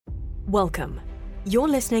Welcome. You're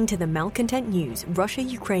listening to the Malcontent News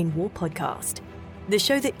Russia-Ukraine War podcast, the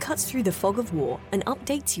show that cuts through the fog of war and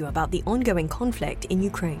updates you about the ongoing conflict in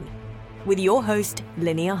Ukraine. With your host,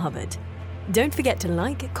 Linnea Hubbard. Don't forget to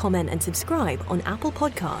like, comment, and subscribe on Apple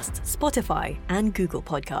Podcasts, Spotify, and Google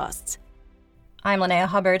Podcasts. I'm Linnea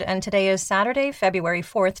Hubbard, and today is Saturday, February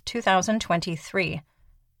 4th, 2023.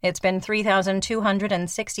 It's been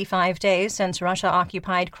 3,265 days since Russia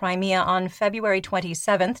occupied Crimea on February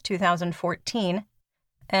 27th, 2014,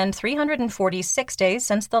 and 346 days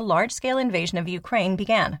since the large-scale invasion of Ukraine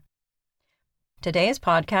began. Today's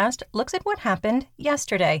podcast looks at what happened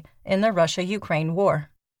yesterday in the Russia-Ukraine war.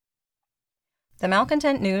 The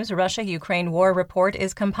Malcontent News Russia-Ukraine War report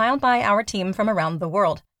is compiled by our team from around the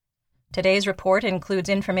world. Today's report includes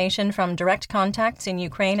information from direct contacts in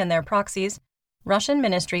Ukraine and their proxies, Russian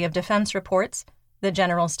Ministry of Defense reports, the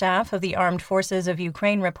General Staff of the Armed Forces of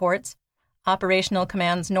Ukraine reports, operational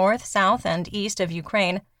commands north, south, and east of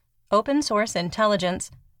Ukraine, open source intelligence,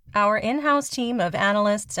 our in-house team of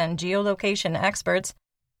analysts and geolocation experts,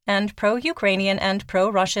 and pro-Ukrainian and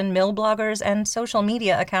pro-Russian mill bloggers and social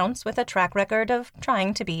media accounts with a track record of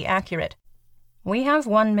trying to be accurate. We have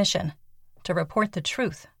one mission: to report the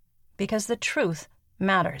truth, because the truth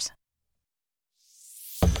matters.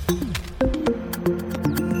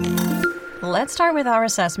 Let's start with our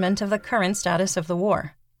assessment of the current status of the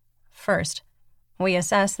war. First, we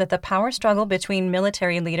assess that the power struggle between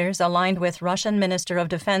military leaders aligned with Russian Minister of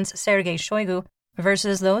Defense Sergei Shoigu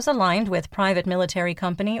versus those aligned with private military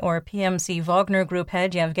company or PMC Wagner Group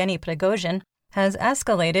head Yevgeny Prigozhin has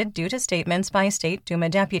escalated due to statements by State Duma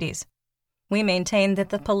deputies. We maintain that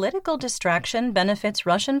the political distraction benefits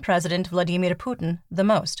Russian President Vladimir Putin the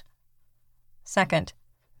most. Second,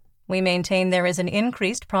 we maintain there is an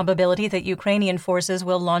increased probability that Ukrainian forces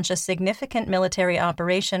will launch a significant military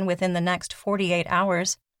operation within the next 48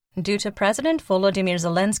 hours due to President Volodymyr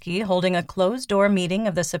Zelensky holding a closed-door meeting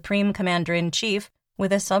of the Supreme Commander-in-Chief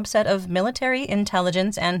with a subset of military,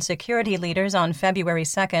 intelligence, and security leaders on February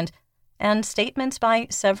 2nd, and statements by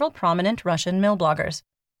several prominent Russian mill bloggers.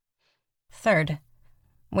 Third,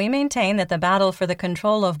 we maintain that the battle for the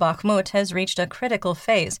control of Bakhmut has reached a critical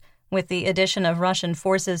phase with the addition of Russian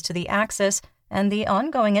forces to the Axis and the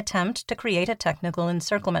ongoing attempt to create a technical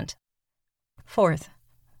encirclement. Fourth,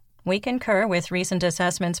 we concur with recent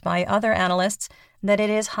assessments by other analysts that it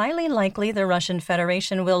is highly likely the Russian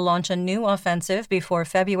Federation will launch a new offensive before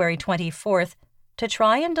February 24th to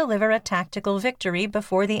try and deliver a tactical victory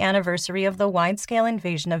before the anniversary of the wide-scale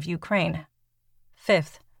invasion of Ukraine.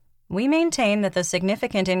 Fifth, we maintain that the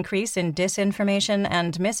significant increase in disinformation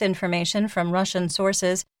and misinformation from Russian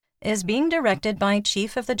sources is being directed by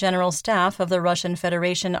Chief of the General Staff of the Russian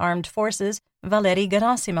Federation Armed Forces, Valery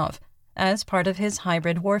Gerasimov, as part of his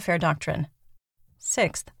hybrid warfare doctrine.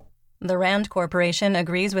 Sixth, the RAND Corporation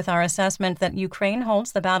agrees with our assessment that Ukraine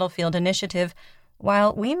holds the battlefield initiative,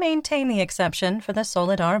 while we maintain the exception for the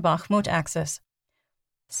Soledar-Bakhmut axis.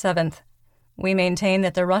 Seventh, we maintain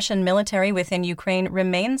that the Russian military within Ukraine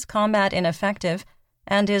remains combat ineffective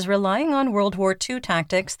and is relying on World War II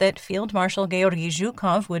tactics that Field Marshal Georgy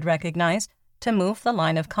Zhukov would recognize to move the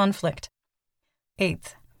line of conflict.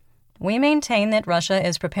 Eighth, we maintain that Russia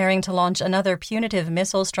is preparing to launch another punitive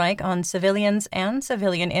missile strike on civilians and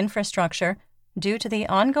civilian infrastructure due to the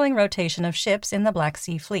ongoing rotation of ships in the Black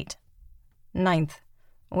Sea Fleet. Ninth,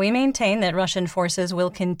 we maintain that Russian forces will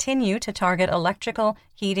continue to target electrical,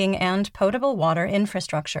 heating, and potable water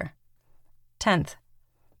infrastructure. 10th,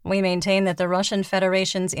 we maintain that the Russian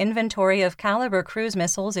Federation's inventory of Caliber cruise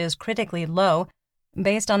missiles is critically low,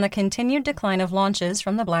 based on the continued decline of launches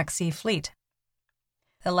from the Black Sea Fleet.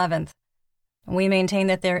 11th, we maintain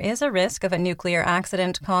that there is a risk of a nuclear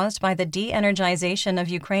accident caused by the de-energization of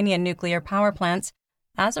Ukrainian nuclear power plants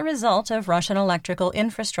as a result of Russian electrical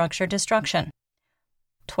infrastructure destruction.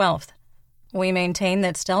 12th, we maintain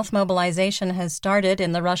that stealth mobilization has started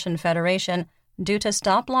in the Russian Federation due to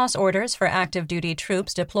stop-loss orders for active-duty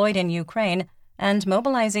troops deployed in Ukraine and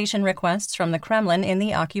mobilization requests from the Kremlin in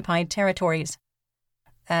the occupied territories.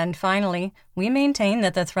 And finally, we maintain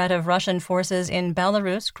that the threat of Russian forces in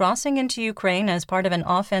Belarus crossing into Ukraine as part of an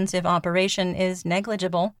offensive operation is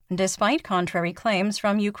negligible, despite contrary claims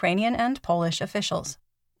from Ukrainian and Polish officials.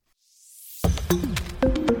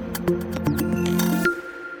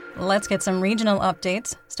 Let's get some regional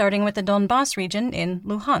updates, starting with the Donbas region in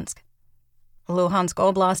Luhansk. Luhansk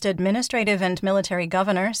Oblast Administrative and Military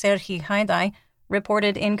Governor Serhiy Haidai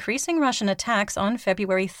reported increasing Russian attacks on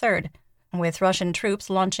February 3rd, with Russian troops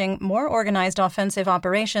launching more organized offensive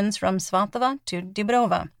operations from Svatova to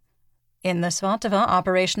Dibrova. In the Svatova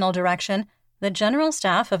operational direction, the General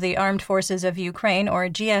Staff of the Armed Forces of Ukraine, or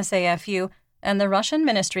GSAFU, and the Russian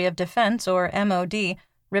Ministry of Defense, or MOD,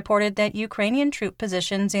 reported that Ukrainian troop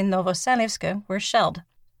positions in Novoselivsk were shelled.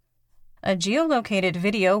 A geolocated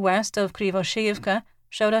video west of Krivosheivka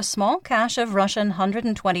showed a small cache of Russian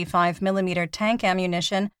 125mm tank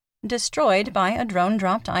ammunition destroyed by a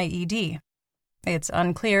drone-dropped IED. It's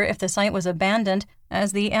unclear if the site was abandoned,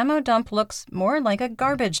 as the ammo dump looks more like a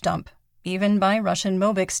garbage dump, even by Russian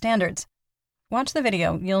Mobic standards. Watch the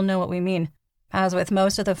video, you'll know what we mean. As with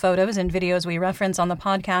most of the photos and videos we reference on the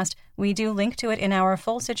podcast, we do link to it in our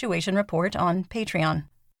full situation report on Patreon.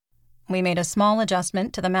 We made a small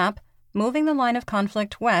adjustment to the map, moving the line of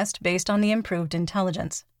conflict west based on the improved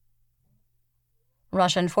intelligence.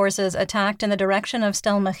 Russian forces attacked in the direction of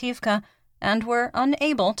Stelmachivka and were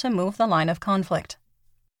unable to move the line of conflict.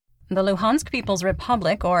 The Luhansk People's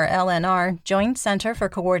Republic, or LNR, Joint Center for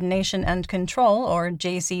Coordination and Control, or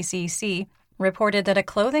JCCC, reported that a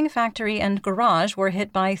clothing factory and garage were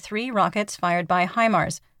hit by 3 rockets fired by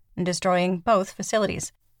HIMARS, destroying both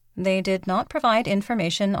facilities. They did not provide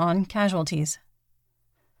information on casualties.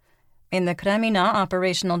 In the Kremina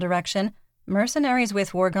operational direction, mercenaries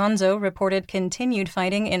with Worgonzo reported continued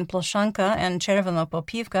fighting in Ploshanka and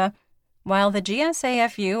Chervenopopivka, while the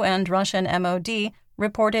GSAFU and Russian MOD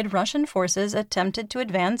reported Russian forces attempted to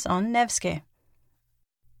advance on Nevsky.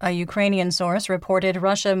 A Ukrainian source reported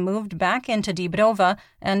Russia moved back into Dibrova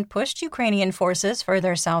and pushed Ukrainian forces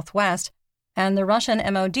further southwest, and the Russian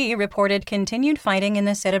MOD reported continued fighting in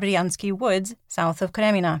the Serebryansky woods south of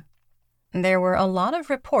Kremina. There were a lot of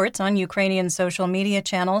reports on Ukrainian social media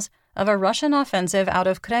channels of a Russian offensive out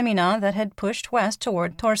of Kremina that had pushed west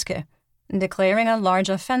toward Torske, declaring a large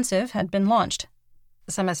offensive had been launched.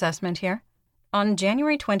 Some assessment here. On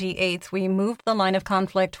January 28th, we moved the line of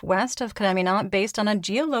conflict west of Kremina based on a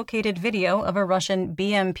geolocated video of a Russian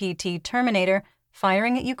BMPT Terminator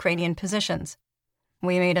firing at Ukrainian positions.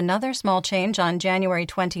 We made another small change on January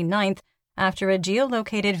 29th after a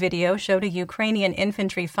geolocated video showed a Ukrainian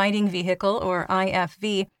infantry fighting vehicle, or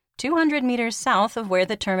IFV, 200 meters south of where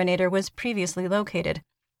the Terminator was previously located.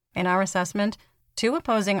 In our assessment, 2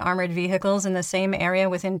 opposing armored vehicles in the same area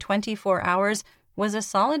within 24 hours was a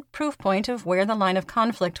solid proof point of where the line of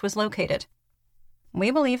conflict was located.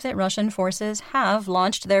 We believe that Russian forces have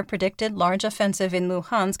launched their predicted large offensive in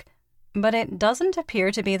Luhansk, but it doesn't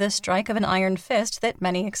appear to be the strike of an iron fist that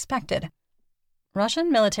many expected.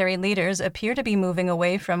 Russian military leaders appear to be moving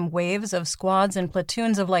away from waves of squads and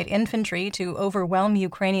platoons of light infantry to overwhelm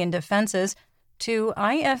Ukrainian defenses to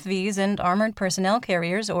IFVs and armored personnel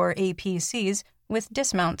carriers, or APCs, with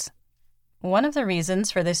dismounts. One of the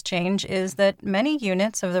reasons for this change is that many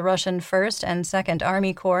units of the Russian 1st and 2nd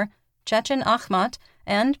Army Corps, Chechen Akhmat,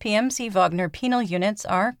 and PMC Wagner penal units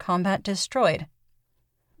are combat destroyed.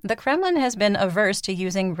 The Kremlin has been averse to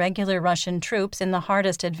using regular Russian troops in the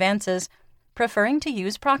hardest advances, preferring to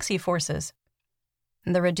use proxy forces.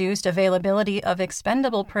 The reduced availability of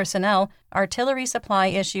expendable personnel, artillery supply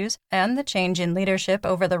issues, and the change in leadership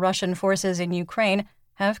over the Russian forces in Ukraine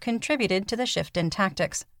have contributed to the shift in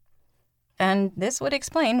tactics. And this would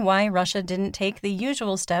explain why Russia didn't take the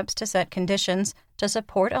usual steps to set conditions to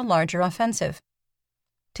support a larger offensive.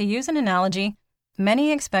 To use an analogy,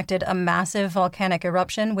 many expected a massive volcanic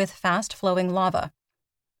eruption with fast-flowing lava.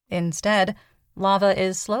 Instead, lava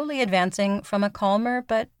is slowly advancing from a calmer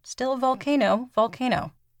but still volcano.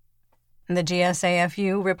 The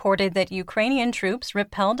GSAFU reported that Ukrainian troops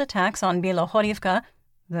repelled attacks on Bilohorivka,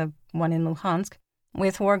 the one in Luhansk,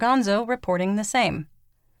 with Worgonzo reporting the same.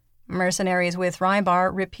 Mercenaries with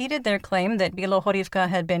Rybar repeated their claim that Bilohorivka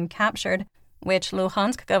had been captured, which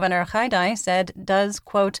Luhansk Governor Haidai said does,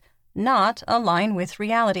 quote, not align with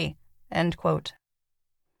reality, end quote.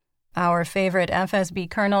 Our favorite FSB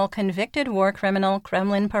colonel, convicted war criminal,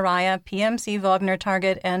 Kremlin pariah, PMC Wagner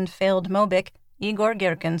target, and failed Mobic, Igor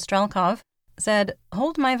Girkin Strelkov, said,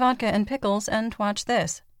 hold my vodka and pickles and watch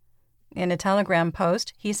this. In a Telegram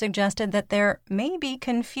post, he suggested that there may be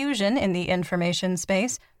confusion in the information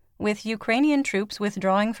space, with Ukrainian troops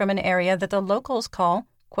withdrawing from an area that the locals call,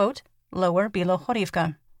 quote, Lower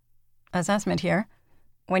Bilohorivka. Assessment here.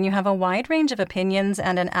 When you have a wide range of opinions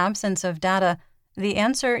and an absence of data, the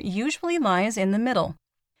answer usually lies in the middle.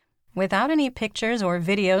 Without any pictures or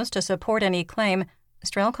videos to support any claim,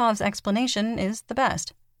 Strelkov's explanation is the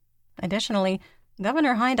best. Additionally,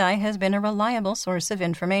 Governor Haidai has been a reliable source of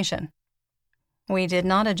information. We did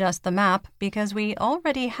not adjust the map because we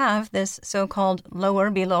already have this so-called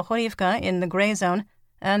Lower Bilohorivka in the gray zone,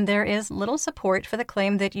 and there is little support for the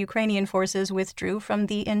claim that Ukrainian forces withdrew from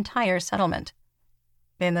the entire settlement.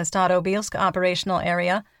 In the Starobilsk operational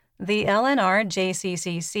area, the LNR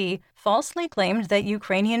JCCC falsely claimed that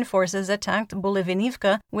Ukrainian forces attacked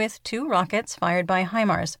Bulivinivka with 2 rockets fired by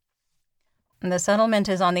HIMARS. The settlement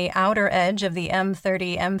is on the outer edge of the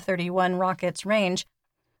M30-M31 rockets range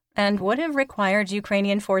and would have required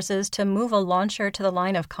Ukrainian forces to move a launcher to the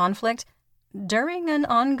line of conflict during an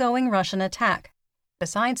ongoing Russian attack.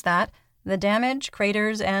 Besides that, the damage,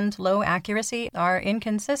 craters, and low accuracy are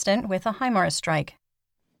inconsistent with a HIMARS strike.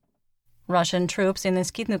 Russian troops in the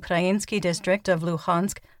Skidnukrainsky district of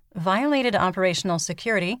Luhansk violated operational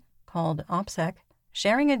security, called OPSEC,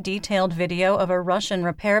 sharing a detailed video of a Russian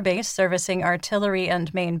repair base servicing artillery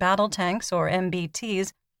and main battle tanks, or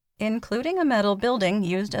MBTs, including a metal building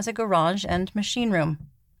used as a garage and machine room.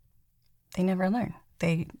 They never learn.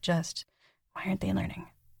 Why aren't they learning?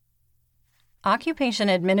 Occupation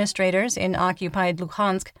administrators in occupied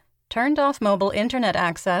Luhansk turned off mobile internet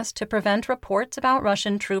access to prevent reports about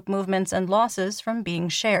Russian troop movements and losses from being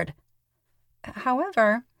shared.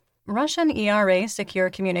 However, Russian ERA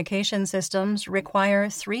secure communication systems require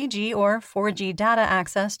 3G or 4G data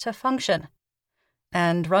access to function,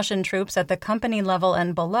 and Russian troops at the company level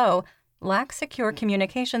and below lack secure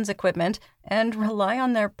communications equipment and rely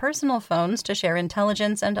on their personal phones to share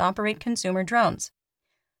intelligence and operate consumer drones.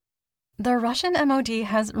 The Russian MOD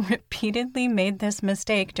has repeatedly made this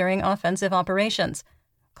mistake during offensive operations,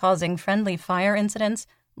 causing friendly fire incidents,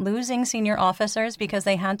 losing senior officers because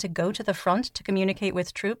they had to go to the front to communicate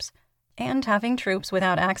with troops, and having troops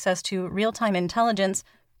without access to real-time intelligence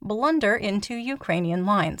blunder into Ukrainian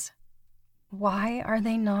lines. Why are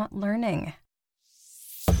they not learning?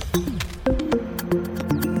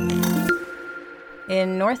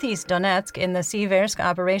 In northeast Donetsk, in the Siversk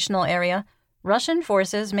operational area, Russian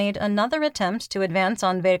forces made another attempt to advance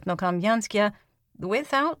on Verkhnokamianskaya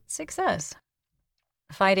without success.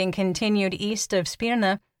 Fighting continued east of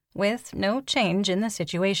Spirna with no change in the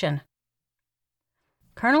situation.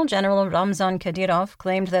 Colonel General Ramzan Kadyrov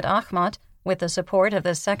claimed that Akhmat, with the support of the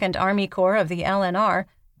 2nd Army Corps of the LNR,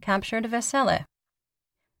 captured Vesele.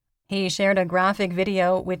 He shared a graphic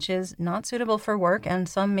video, which is not suitable for work and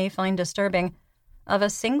some may find disturbing, of a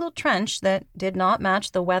single trench that did not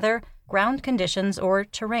match the weather, ground conditions, or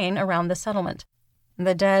terrain around the settlement.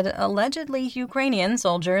 The dead, allegedly Ukrainian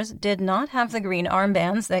soldiers did not have the green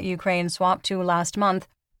armbands that Ukraine swapped to last month,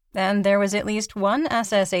 and there was at least one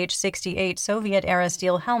SSH-68 Soviet-era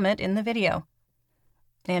steel helmet in the video.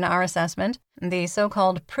 In our assessment, the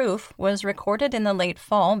so-called proof was recorded in the late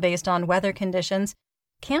fall based on weather conditions,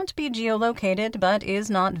 can't be geolocated but is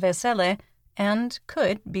not Vesele, and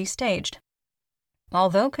could be staged.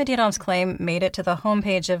 Although Kadyrov's claim made it to the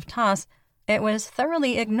homepage of TASS, it was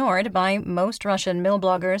thoroughly ignored by most Russian mill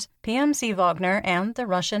bloggers, PMC Wagner, and the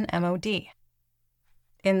Russian MOD.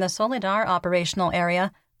 In the Solidar operational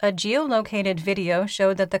area, a geolocated video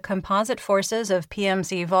showed that the composite forces of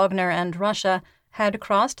PMC Wagner and Russia had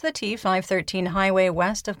crossed the T-513 highway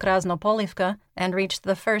west of Krasnopolivka and reached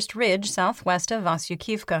the first ridge southwest of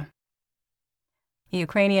Vasyukivka.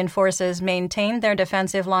 Ukrainian forces maintained their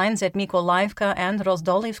defensive lines at Mykolaiivka and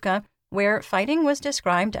Rozdolivka, where fighting was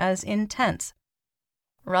described as intense.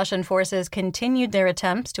 Russian forces continued their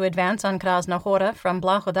attempts to advance on Krasnohora from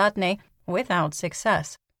Blahodatne without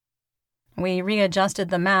success. We readjusted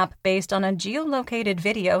the map based on a geolocated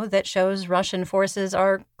video that shows Russian forces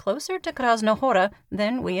are closer to Krasnohora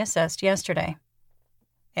than we assessed yesterday.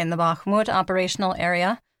 In the Bakhmut operational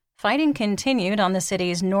area, fighting continued on the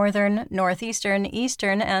city's northern, northeastern,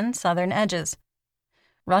 eastern, and southern edges.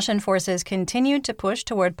 Russian forces continued to push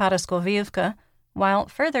toward Paraskovivka, while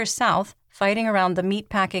further south, fighting around the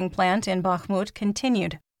meatpacking plant in Bakhmut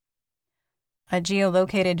continued. A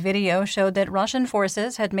geolocated video showed that Russian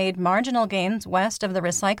forces had made marginal gains west of the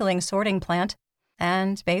recycling sorting plant,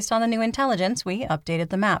 and based on the new intelligence, we updated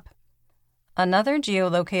the map. Another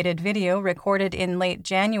geolocated video recorded in late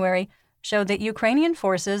January showed that Ukrainian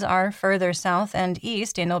forces are further south and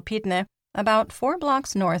east in Opitne, about 4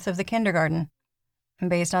 blocks north of the kindergarten.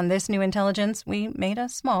 Based on this new intelligence, we made a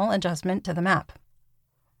small adjustment to the map.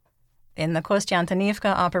 In the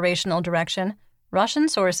Kostiantynivka operational direction, Russian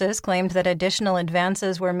sources claimed that additional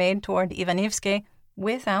advances were made toward Ivanivske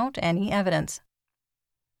without any evidence.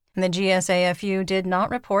 The GSAFU did not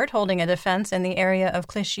report holding a defense in the area of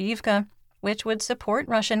Klishchiivka, which would support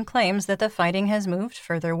Russian claims that the fighting has moved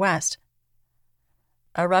further west.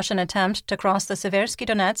 A Russian attempt to cross the Seversky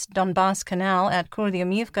Donets-Donbass Canal at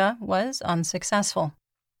Kurdyumivka was unsuccessful.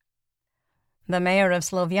 The mayor of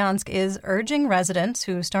Slovyansk is urging residents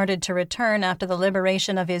who started to return after the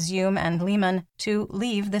liberation of Izyum and Liman to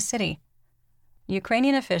leave the city.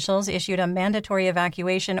 Ukrainian officials issued a mandatory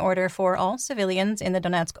evacuation order for all civilians in the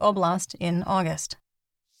Donetsk Oblast in August.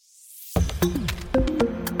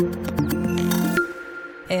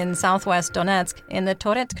 In southwest Donetsk, in the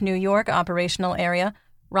Toretsk, New York operational area,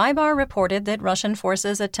 Rybar reported that Russian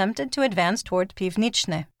forces attempted to advance toward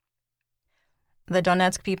Pivnichne. The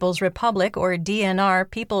Donetsk People's Republic, or DNR,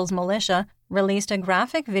 People's Militia, released a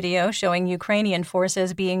graphic video showing Ukrainian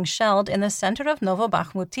forces being shelled in the center of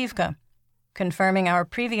Novobakhmutivka, confirming our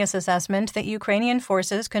previous assessment that Ukrainian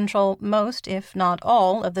forces control most, if not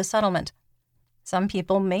all, of the settlement. Some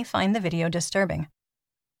people may find the video disturbing.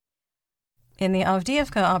 In the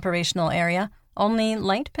Avdiivka operational area, only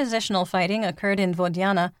light positional fighting occurred in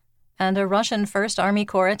Vodiana, and a Russian First Army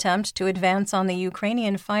Corps attempt to advance on the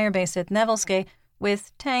Ukrainian firebase at Nevelske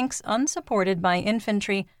with tanks unsupported by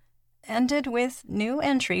infantry ended with new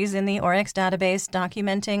entries in the Oryx database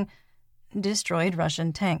documenting destroyed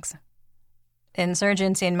Russian tanks.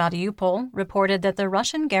 Insurgents in Mariupol reported that the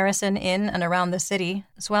Russian garrison in and around the city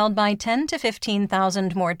swelled by 10,000 to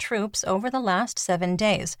 15,000 more troops over the last 7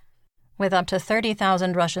 days, with up to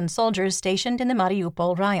 30,000 Russian soldiers stationed in the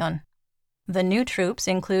Mariupol Rayon. The new troops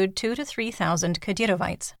include 2,000 to 3,000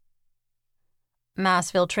 Kadyrovites.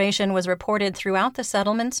 Mass filtration was reported throughout the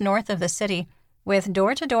settlements north of the city, with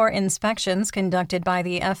door-to-door inspections conducted by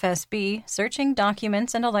the FSB searching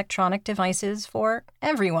documents and electronic devices for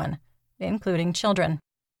everyone, including children.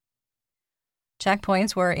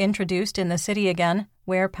 Checkpoints were introduced in the city again,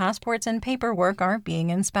 where passports and paperwork are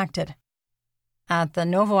being inspected. At the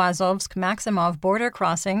Novoazovsk-Maximov border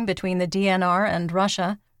crossing between the DNR and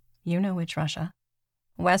Russia, you know which Russia,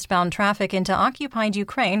 westbound traffic into occupied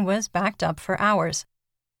Ukraine was backed up for hours.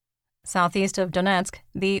 Southeast of Donetsk,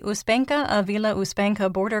 the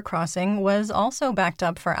Uspenka-Avila-Uspenka border crossing was also backed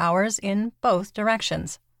up for hours in both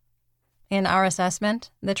directions. In our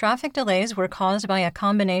assessment, the traffic delays were caused by a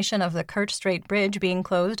combination of the Kerch Strait Bridge being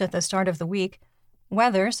closed at the start of the week,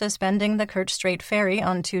 weather suspending the Kerch Strait ferry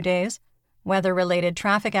on 2 days, weather-related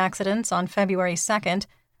traffic accidents on February 2nd,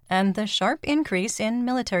 and the sharp increase in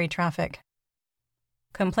military traffic.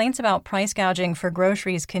 Complaints about price gouging for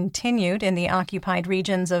groceries continued in the occupied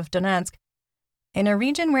regions of Donetsk. In a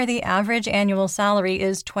region where the average annual salary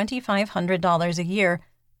is $2,500 a year,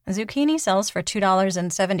 zucchini sells for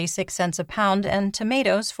 $2.76 a pound and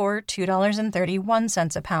tomatoes for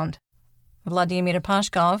 $2.31 a pound. Vladimir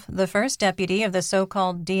Pashkov, the first deputy of the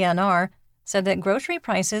so-called DNR, said that grocery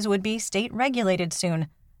prices would be state-regulated soon,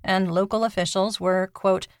 and local officials were,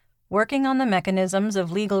 quote, working on the mechanisms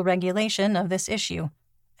of legal regulation of this issue,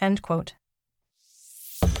 end quote.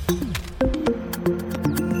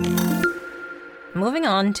 Moving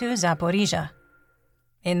on to Zaporizhzhia.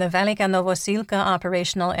 In the Velika Novosilka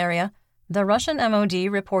operational area, the Russian MOD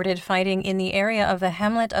reported fighting in the area of the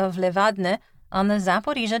hamlet of Levadne on the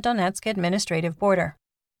Zaporizhzhia-Donetsk administrative border.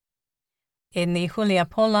 In the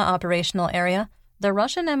Huliapola operational area, the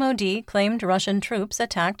Russian MOD claimed Russian troops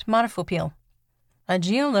attacked Marfupil. A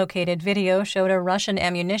geolocated video showed a Russian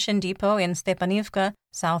ammunition depot in Stepanivka,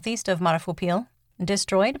 southeast of Marfupil,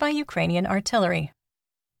 destroyed by Ukrainian artillery.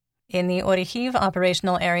 In the Orikhiv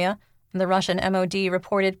operational area, the Russian MOD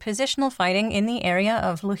reported positional fighting in the area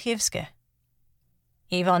of Luhivske.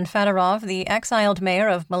 Ivan Fedorov, the exiled mayor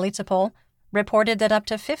of Melitopol, reported that up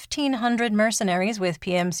to 1,500 mercenaries with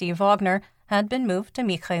PMC Wagner had been moved to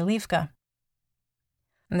Mikhailivka.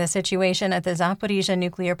 The situation at the Zaporizhzhia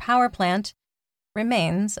nuclear power plant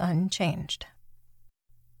remains unchanged.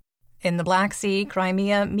 In the Black Sea,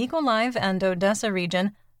 Crimea, Mykolaiv, and Odessa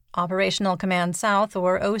region, Operational Command South,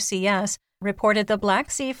 or OCS, reported the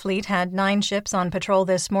Black Sea Fleet had 9 ships on patrol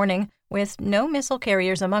this morning, with no missile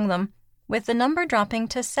carriers among them, with the number dropping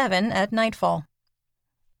to 7 at nightfall.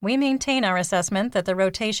 We maintain our assessment that the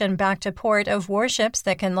rotation back to port of warships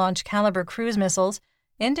that can launch Caliber cruise missiles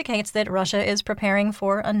indicates that Russia is preparing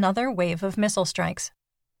for another wave of missile strikes.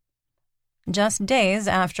 Just days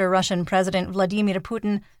after Russian President Vladimir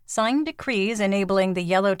Putin signed decrees enabling the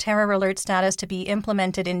Yellow Terror Alert status to be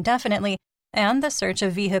implemented indefinitely and the search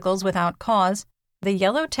of vehicles without cause, the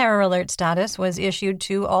Yellow Terror Alert status was issued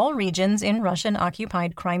to all regions in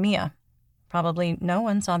Russian-occupied Crimea. Probably no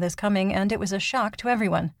one saw this coming, and it was a shock to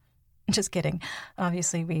everyone. Just kidding.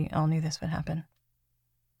 Obviously, we all knew this would happen.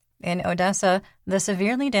 In Odessa, the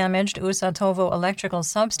severely damaged Usatovo electrical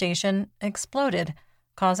substation exploded,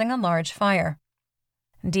 causing a large fire.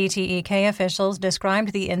 DTEK officials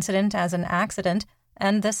described the incident as an accident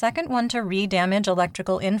and the second one to re-damage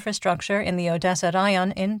electrical infrastructure in the Odessa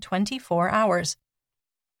Rayon in 24 hours.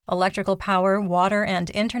 Electrical power, water, and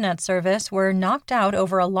internet service were knocked out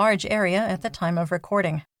over a large area at the time of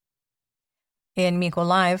recording. In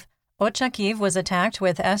Mykolaiv, Ochakiv was attacked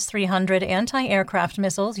with S-300 anti-aircraft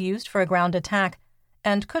missiles used for a ground attack,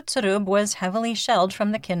 and Kutsurub was heavily shelled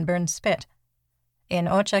from the Kinburn Spit. In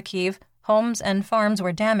Ochakiv, Homes and farms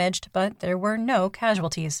were damaged, but there were no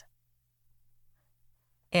casualties.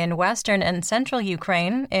 In western and central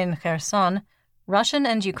Ukraine, in Kherson, Russian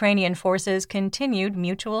and Ukrainian forces continued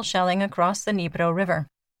mutual shelling across the Dnipro River.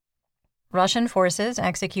 Russian forces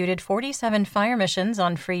executed 47 fire missions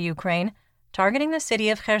on Free Ukraine, targeting the city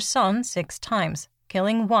of Kherson 6 times,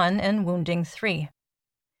 killing 1 and wounding 3.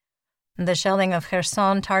 The shelling of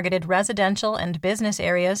Kherson targeted residential and business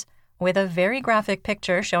areas, with a very graphic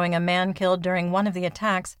picture showing a man killed during one of the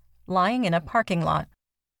attacks lying in a parking lot.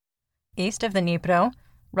 East of the Dnipro,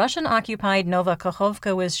 Russian-occupied Nova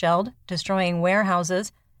Kakhovka was shelled, destroying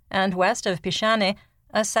warehouses, and west of Pishane,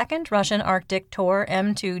 a second Russian Arctic Tor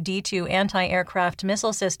M2D2 anti-aircraft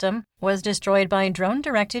missile system was destroyed by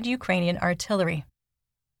drone-directed Ukrainian artillery.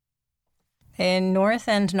 In north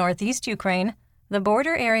and northeast Ukraine, the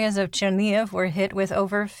border areas of Chernihiv were hit with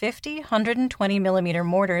over 50 120mm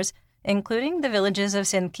mortars, including the villages of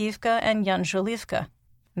Sinkivka and Yanzhulivka.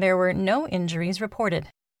 There were no injuries reported.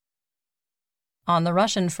 On the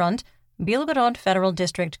Russian front, Belgorod Federal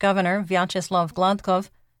District Governor Vyacheslav Gladkov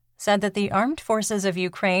said that the armed forces of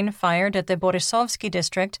Ukraine fired at the Borisovsky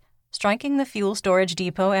district, striking the fuel storage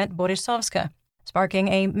depot at Borisovska, sparking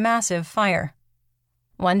a massive fire.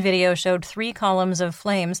 One video showed 3 columns of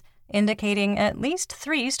flames, indicating at least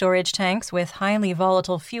 3 storage tanks with highly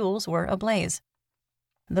volatile fuels were ablaze.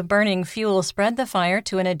 The burning fuel spread the fire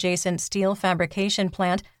to an adjacent steel fabrication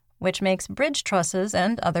plant, which makes bridge trusses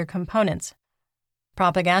and other components.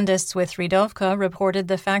 Propagandists with Rydovka reported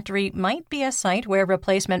the factory might be a site where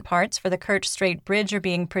replacement parts for the Kerch Strait Bridge are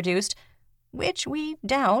being produced, which we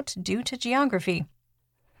doubt due to geography.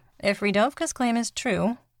 If Rydovka's claim is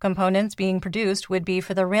true, components being produced would be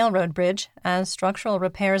for the railroad bridge, as structural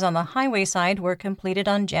repairs on the highway side were completed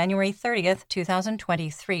on January 30th,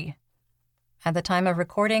 2023. At the time of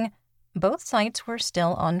recording, both sites were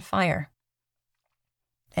still on fire.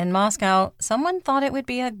 In Moscow, someone thought it would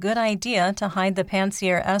be a good idea to hide the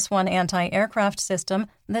Pantsir S-1 anti-aircraft system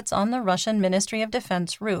that's on the Russian Ministry of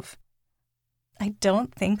Defense roof. I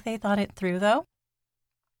don't think they thought it through, though,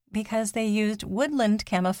 because they used woodland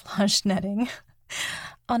camouflage netting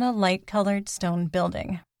on a light-colored stone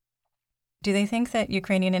building. Do they think that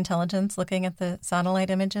Ukrainian intelligence looking at the satellite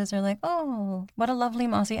images are like, oh, what a lovely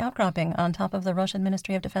mossy outcropping on top of the Russian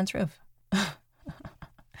Ministry of Defense roof?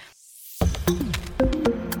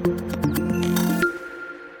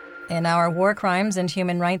 In our War Crimes and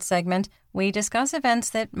Human Rights segment, we discuss events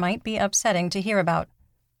that might be upsetting to hear about.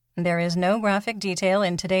 There is no graphic detail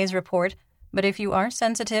in today's report, but if you are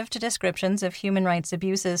sensitive to descriptions of human rights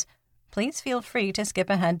abuses, please feel free to skip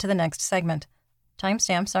ahead to the next segment.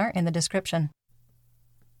 Timestamps are in the description.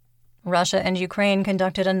 Russia and Ukraine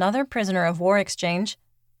conducted another prisoner of war exchange,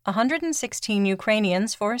 116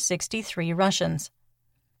 Ukrainians for 63 Russians.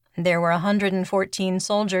 There were 114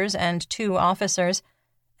 soldiers and 2 officers,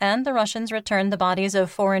 and the Russians returned the bodies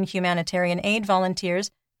of foreign humanitarian aid volunteers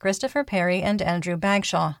Christopher Perry and Andrew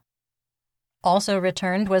Bagshaw. Also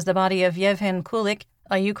returned was the body of Yevhen Kulik,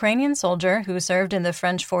 a Ukrainian soldier who served in the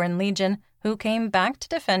French Foreign Legion, who came back to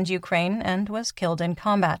defend Ukraine and was killed in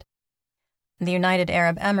combat. The United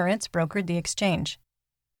Arab Emirates brokered the exchange.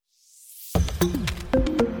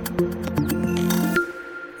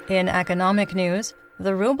 In economic news,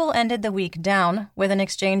 the ruble ended the week down, with an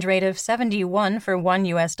exchange rate of 71 for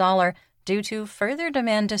 $1 due to further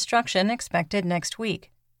demand destruction expected next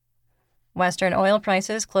week. Western oil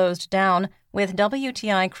prices closed down, with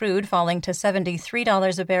WTI crude falling to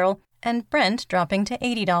 $73 a barrel and Brent dropping to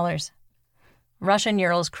 $80. Russian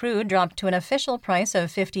Urals crude dropped to an official price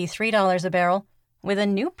of $53 a barrel, with a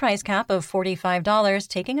new price cap of $45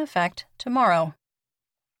 taking effect tomorrow.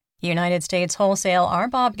 United States wholesale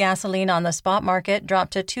RBOB gasoline on the spot market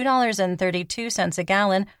dropped to $2.32 a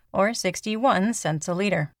gallon, or 61 cents a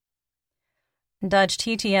liter. Dutch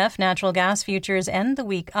TTF natural gas futures end the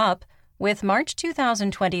week up, with March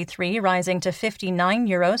 2023 rising to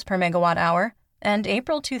 €59 per megawatt hour and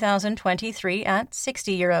April 2023 at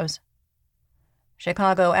 €60.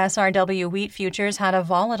 Chicago SRW wheat futures had a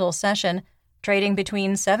volatile session, trading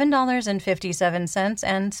between $7.57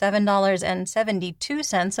 and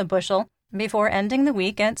 $7.72 a bushel before ending the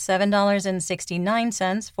week at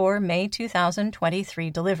 $7.69 for May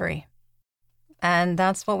 2023 delivery. And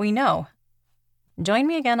that's what we know. Join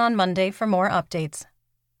me again on Monday for more updates.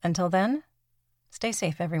 Until then, stay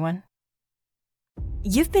safe, everyone.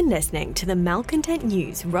 You've been listening to the Malcontent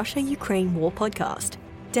News Russia-Ukraine War podcast.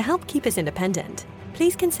 To help keep us independent,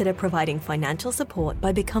 please consider providing financial support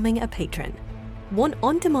by becoming a patron. Want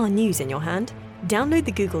on-demand news in your hand? Download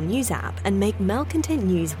the Google News app and make Malcontent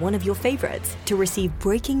News one of your favorites to receive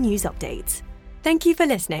breaking news updates. Thank you for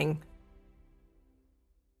listening.